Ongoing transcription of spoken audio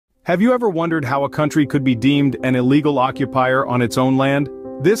Have you ever wondered how a country could be deemed an illegal occupier on its own land?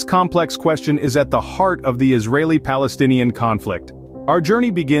 This complex question is at the heart of the Israeli-Palestinian conflict. Our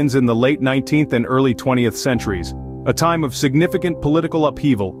journey begins in the late 19th and early 20th centuries, a time of significant political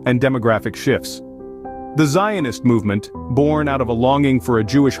upheaval and demographic shifts. The Zionist movement, born out of a longing for a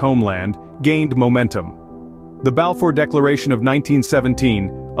Jewish homeland, gained momentum. The Balfour Declaration of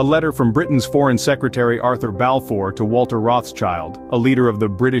 1917, a letter from Britain's Foreign Secretary Arthur Balfour to Walter Rothschild, a leader of the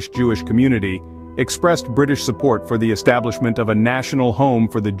British Jewish community, expressed British support for the establishment of a national home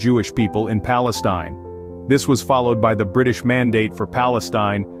for the Jewish people in Palestine. This was followed by the British Mandate for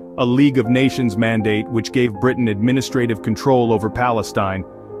Palestine, a League of Nations mandate which gave Britain administrative control over Palestine,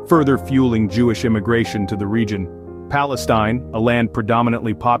 further fueling Jewish immigration to the region. Palestine, a land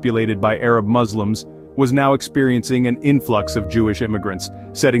predominantly populated by Arab Muslims, was now experiencing an influx of Jewish immigrants,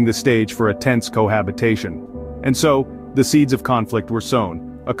 setting the stage for a tense cohabitation. And so, the seeds of conflict were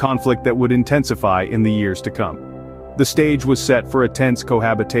sown, a conflict that would intensify in the years to come. The stage was set for a tense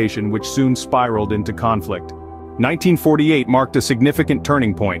cohabitation which soon spiraled into conflict. 1948 marked a significant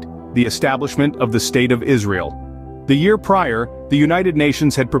turning point, the establishment of the State of Israel. The year prior, the United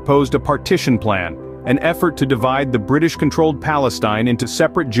Nations had proposed a partition plan, an effort to divide the British-controlled Palestine into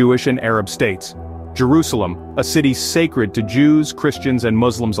separate Jewish and Arab states. Jerusalem, a city sacred to Jews, Christians, and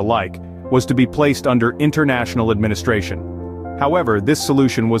Muslims alike, was to be placed under international administration. However, this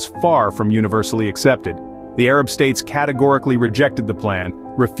solution was far from universally accepted. The Arab states categorically rejected the plan,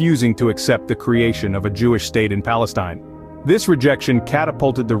 refusing to accept the creation of a Jewish state in Palestine. This rejection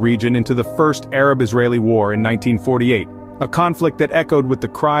catapulted the region into the First Arab-Israeli War in 1948, a conflict that echoed with the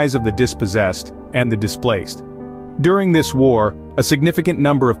cries of the dispossessed and the displaced. During this war, a significant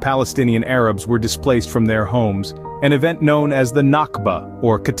number of Palestinian Arabs were displaced from their homes, an event known as the nakba,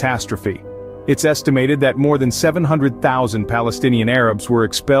 or catastrophe. It's estimated that more than 700,000 Palestinian Arabs were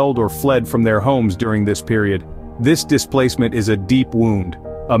expelled or fled from their homes during this period. This displacement is a deep wound,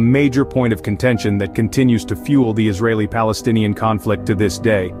 a major point of contention that continues to fuel the Israeli-Palestinian conflict to this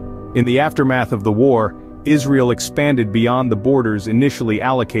day. In the aftermath of the war, Israel expanded beyond the borders initially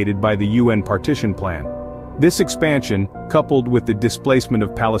allocated by the UN partition plan. This expansion, coupled with the displacement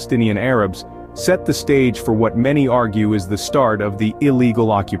of Palestinian Arabs, set the stage for what many argue is the start of the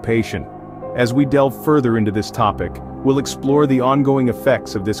illegal occupation. As we delve further into this topic, we'll explore the ongoing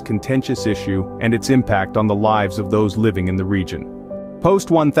effects of this contentious issue and its impact on the lives of those living in the region.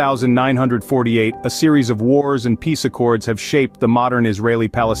 Post-1948, a series of wars and peace accords have shaped the modern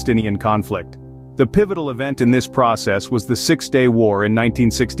Israeli-Palestinian conflict. The pivotal event in this process was the Six-Day War in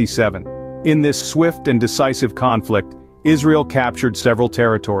 1967. In this swift and decisive conflict, Israel captured several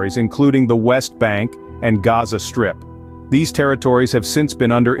territories including the West Bank and Gaza Strip. These territories have since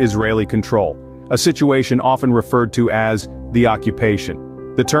been under Israeli control, a situation often referred to as the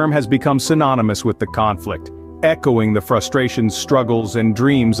occupation. The term has become synonymous with the conflict, echoing the frustrations, struggles, and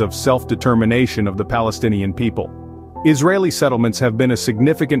dreams of self-determination of the Palestinian people. Israeli settlements have been a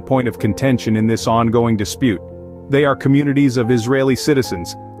significant point of contention in this ongoing dispute. They are communities of Israeli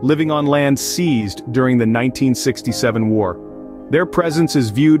citizens, living on land seized during the 1967 war. Their presence is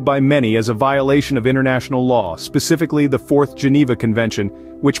viewed by many as a violation of international law, specifically the Fourth Geneva Convention,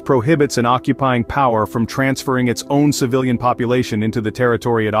 which prohibits an occupying power from transferring its own civilian population into the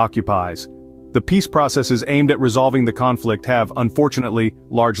territory it occupies. The peace processes aimed at resolving the conflict have, unfortunately,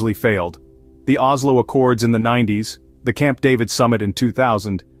 largely failed. The Oslo Accords in the 90s, the Camp David Summit in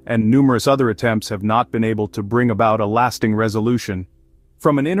 2000, and numerous other attempts have not been able to bring about a lasting resolution.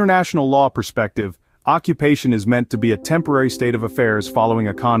 From an international law perspective, occupation is meant to be a temporary state of affairs following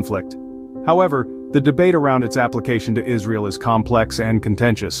a conflict. However, the debate around its application to Israel is complex and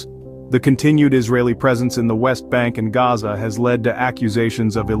contentious. The continued Israeli presence in the West Bank and Gaza has led to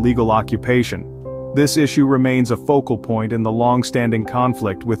accusations of illegal occupation. This issue remains a focal point in the long-standing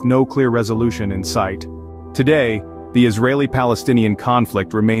conflict with no clear resolution in sight. Today, the Israeli-Palestinian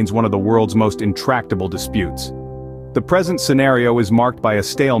conflict remains one of the world's most intractable disputes. The present scenario is marked by a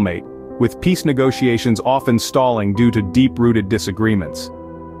stalemate, with peace negotiations often stalling due to deep-rooted disagreements.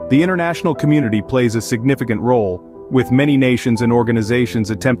 The international community plays a significant role, with many nations and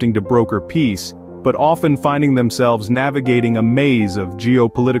organizations attempting to broker peace, but often finding themselves navigating a maze of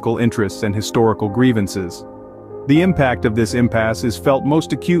geopolitical interests and historical grievances. The impact of this impasse is felt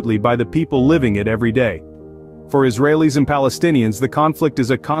most acutely by the people living it every day. For Israelis and Palestinians, the conflict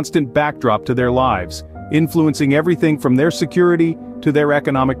is a constant backdrop to their lives, influencing everything from their security to their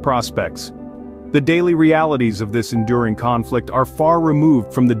economic prospects. The daily realities of this enduring conflict are far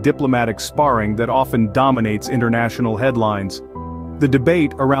removed from the diplomatic sparring that often dominates international headlines. The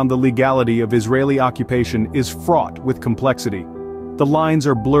debate around the legality of Israeli occupation is fraught with complexity. the lines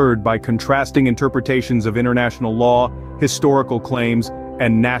are blurred by contrasting interpretations of international law, historical claims,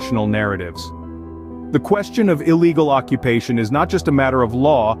 and national narratives. The question of illegal occupation is not just a matter of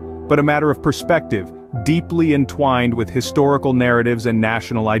law, but a matter of perspective, deeply entwined with historical narratives and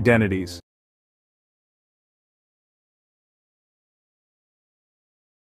national identities.